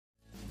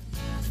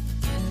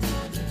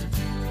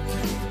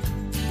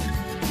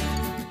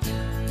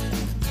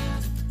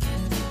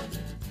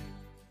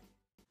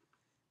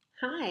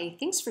Hi,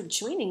 thanks for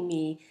joining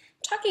me.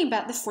 I'm talking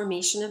about the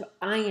formation of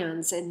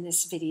ions in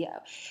this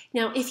video.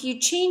 Now, if you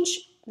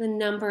change the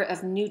number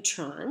of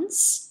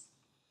neutrons,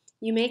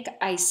 you make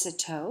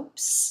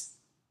isotopes.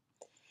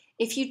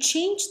 If you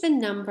change the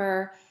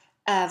number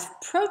of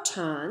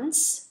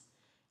protons,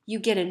 you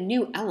get a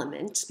new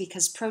element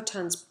because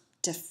protons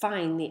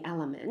define the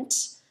element.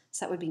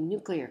 So that would be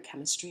nuclear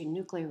chemistry and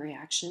nuclear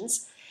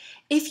reactions.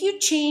 If you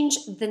change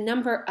the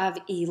number of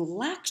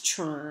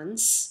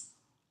electrons,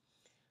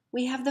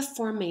 we have the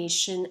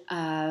formation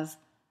of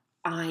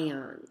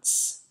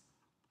ions.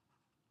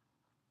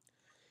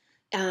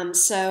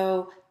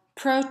 So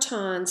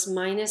protons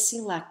minus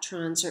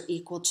electrons are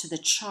equal to the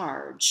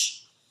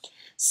charge.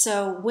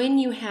 So when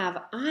you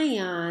have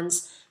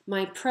ions,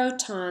 my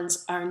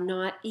protons are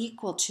not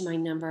equal to my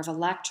number of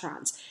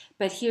electrons.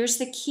 But here's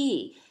the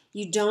key.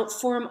 You don't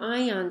form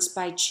ions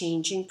by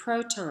changing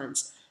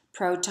protons.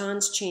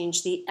 Protons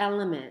change the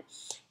element.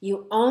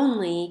 You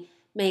only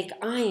make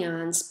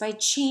ions by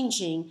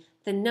changing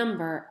the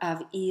number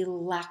of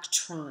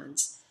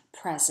electrons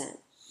present.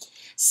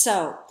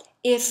 So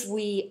if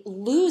we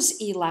lose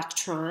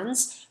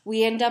electrons,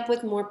 we end up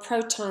with more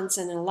protons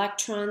than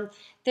electrons.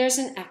 There's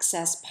an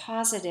excess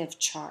positive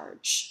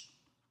charge.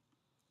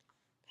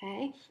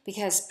 Okay?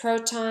 Because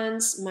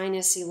protons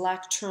minus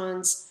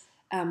electrons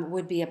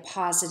would be a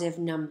positive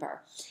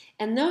number.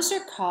 And those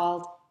are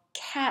called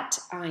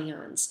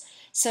cations.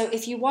 So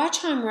if you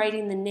watch how I'm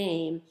writing the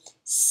name,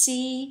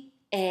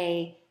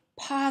 Ca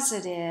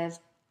positive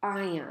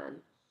ion.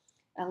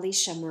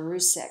 Alicia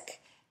Marusik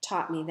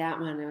taught me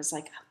that one. I was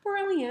like, oh,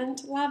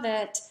 brilliant, love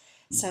it.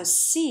 So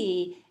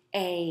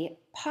Ca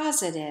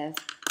positive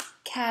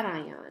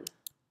cation.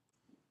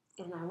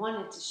 And I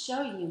wanted to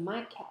show you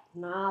my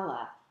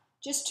nala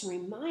just to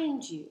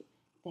remind you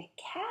that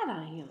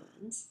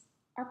cations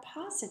are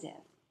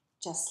positive,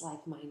 just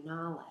like my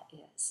nala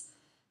is.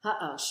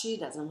 Uh-oh, she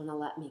doesn't want to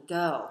let me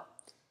go.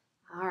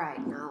 All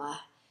right,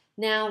 Nala.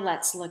 Now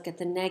let's look at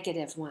the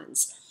negative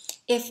ones.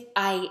 If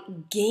I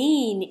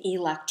gain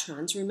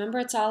electrons, remember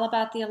it's all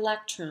about the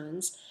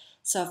electrons.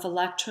 So if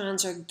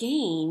electrons are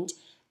gained,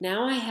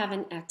 now I have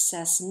an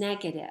excess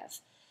negative.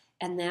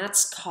 And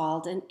that's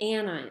called an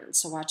anion.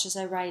 So watch as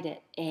I write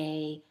it.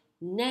 A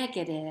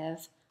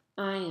negative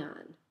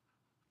ion.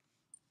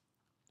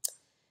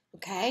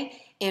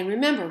 Okay? And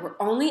remember, we're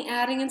only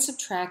adding and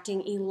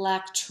subtracting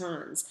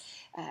electrons.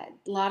 A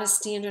lot of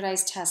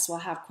standardized tests will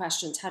have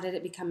questions. How did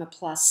it become a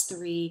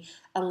 +3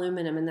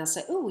 aluminum? And they'll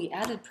say, oh, we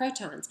added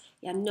protons.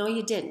 Yeah, no,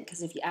 you didn't,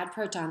 because if you add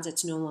protons,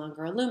 it's no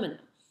longer aluminum.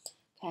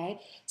 Okay,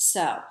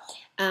 so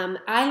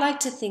I like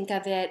to think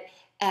of it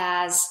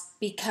as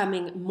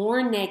becoming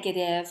more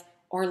negative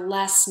or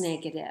less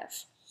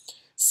negative.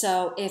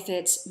 So if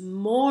it's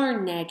more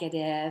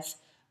negative,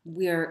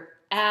 we're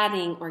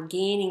adding or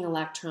gaining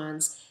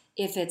electrons.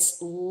 If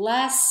it's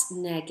less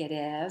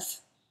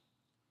negative,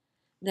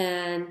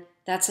 then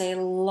that's a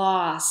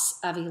loss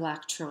of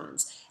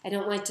electrons. I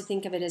don't like to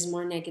think of it as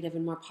more negative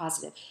and more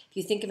positive. If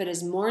you think of it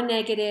as more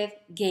negative,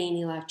 gain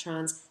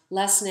electrons,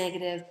 less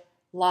negative,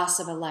 loss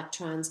of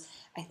electrons,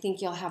 I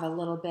think you'll have a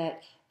little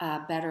bit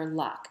better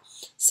luck.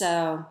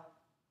 So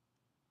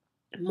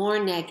more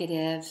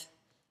negative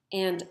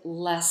and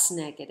less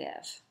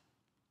negative.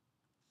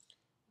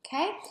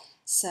 Okay,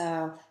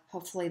 so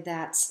hopefully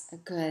that's a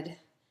good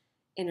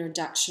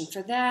introduction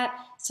for that.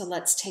 So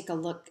let's take a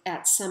look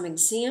at some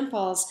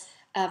examples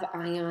of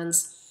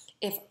ions.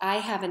 If I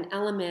have an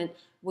element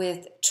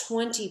with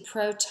 20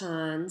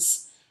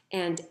 protons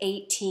and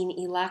 18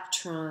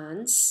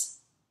 electrons,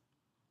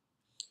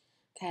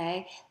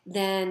 okay,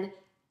 then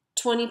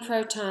 20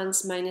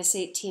 protons minus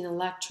 18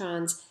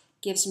 electrons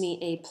gives me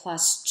a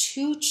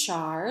 +2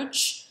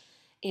 charge.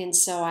 And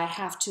so I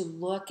have to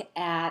look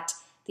at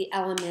the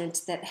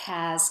element that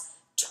has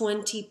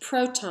 20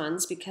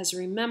 protons, because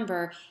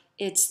remember,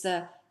 it's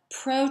the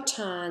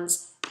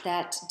protons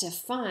that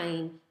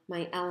define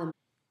my element.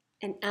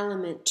 And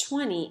element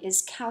 20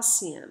 is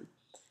calcium.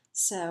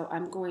 So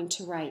I'm going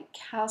to write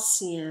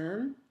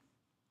calcium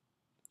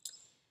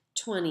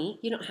 20.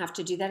 You don't have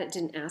to do that. It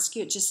didn't ask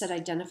you. It just said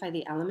identify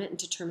the element and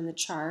determine the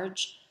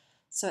charge.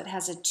 So it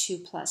has a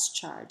 2+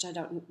 charge. I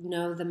don't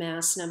know the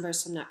mass number,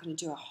 so I'm not going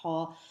to do a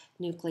whole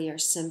nuclear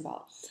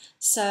symbol.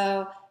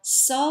 So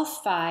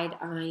sulfide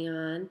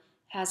ion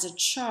has a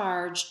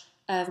charge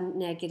of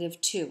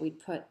 -2. We'd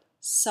put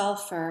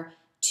sulfur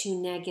to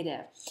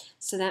negative.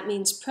 So that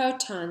means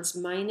protons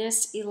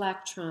minus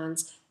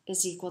electrons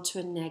is equal to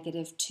a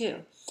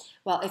 -2.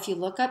 Well, if you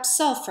look up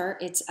sulfur,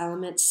 it's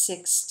element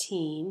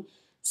 16.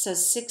 So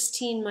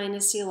 16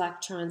 minus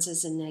electrons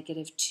is a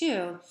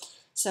 -2.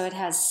 So it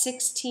has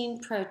 16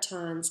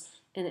 protons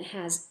and it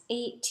has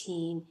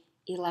 18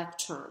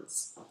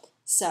 electrons.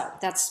 So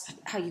that's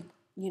how you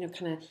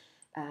kind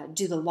of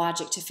do the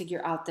logic to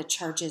figure out the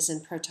charges in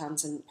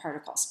protons and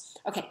particles.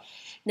 Okay,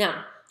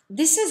 now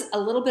this is a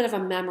little bit of a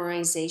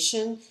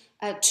memorization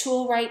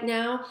tool right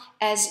now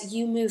as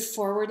you move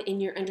forward in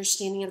your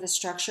understanding of the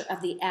structure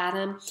of the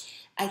atom.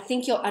 I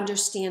think you'll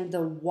understand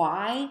the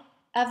why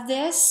of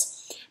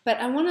this. But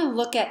I want to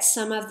look at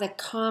some of the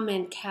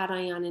common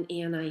cation and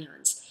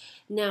anions.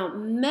 Now,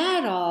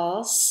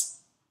 metals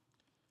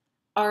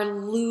are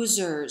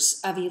losers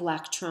of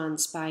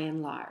electrons by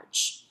and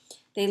large.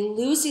 They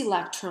lose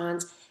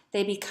electrons,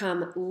 they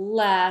become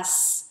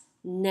less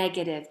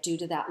negative due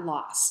to that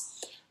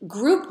loss.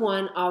 Group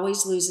 1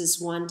 always loses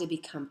 1 to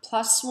become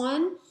plus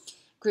 1.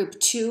 Group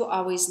 2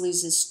 always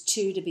loses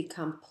 2 to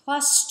become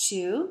plus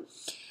 2.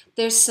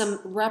 There's some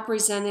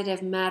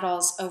representative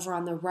metals over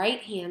on the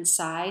right-hand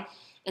side,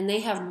 and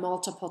they have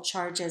multiple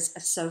charges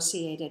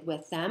associated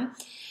with them.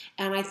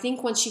 And I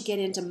think once you get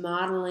into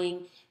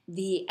modeling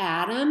the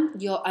atom,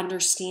 you'll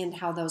understand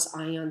how those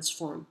ions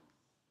form.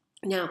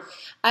 Now,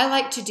 I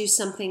like to do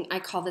something I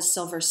call the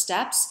silver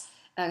steps.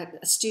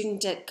 A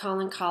student at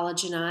Collin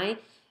College and I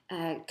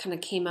kind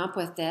of came up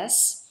with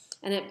this,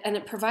 and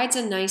it provides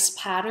a nice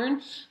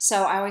pattern.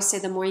 So I always say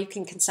the more you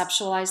can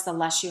conceptualize, the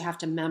less you have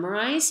to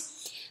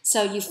memorize.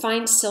 So you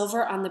find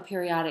silver on the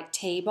periodic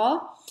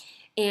table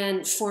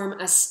and form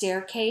a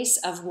staircase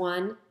of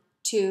 1,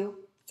 2,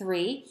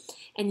 3,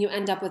 and you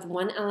end up with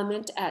one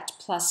element at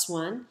plus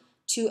 1,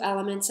 2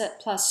 elements at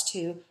plus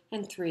 2,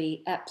 and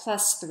 3 at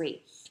plus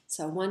 3.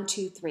 So 1,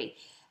 2, 3.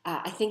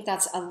 I think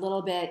that's a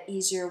little bit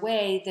easier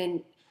way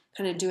than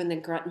kind of doing the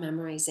grunt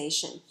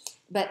memorization.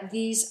 But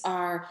these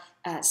are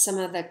some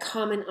of the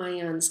common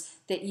ions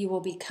that you will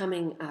be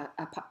coming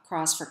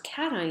across for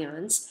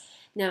cations.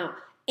 Now,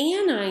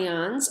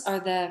 anions are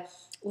the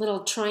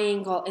little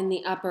triangle in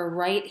the upper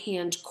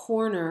right-hand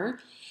corner,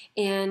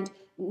 and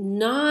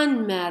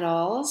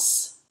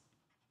nonmetals,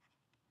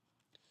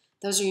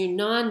 those are your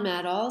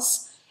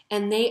nonmetals,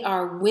 and they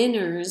are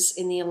winners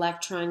in the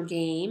electron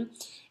game,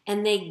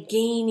 and they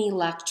gain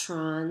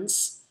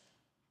electrons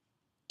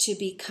to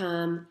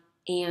become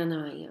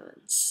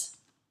anions.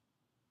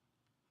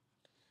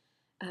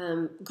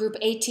 Group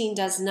 18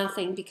 does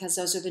nothing because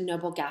those are the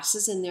noble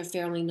gases and they're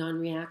fairly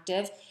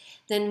non-reactive.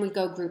 Then we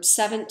go group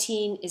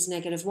 17 is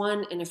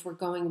 -1, and if we're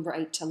going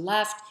right to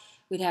left,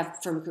 we'd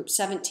have from group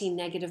 17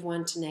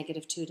 -1 to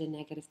 -2 to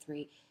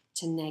 -3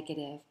 to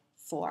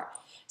 -4.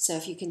 So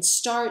if you can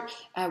start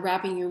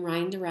wrapping your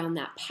mind around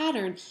that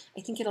pattern,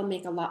 I think it'll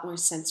make a lot more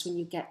sense when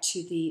you get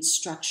to the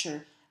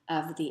structure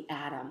of the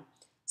atom.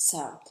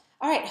 So,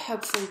 all right,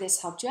 hopefully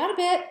this helped you out a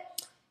bit,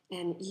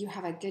 and you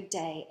have a good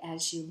day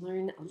as you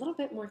learn a little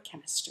bit more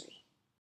chemistry.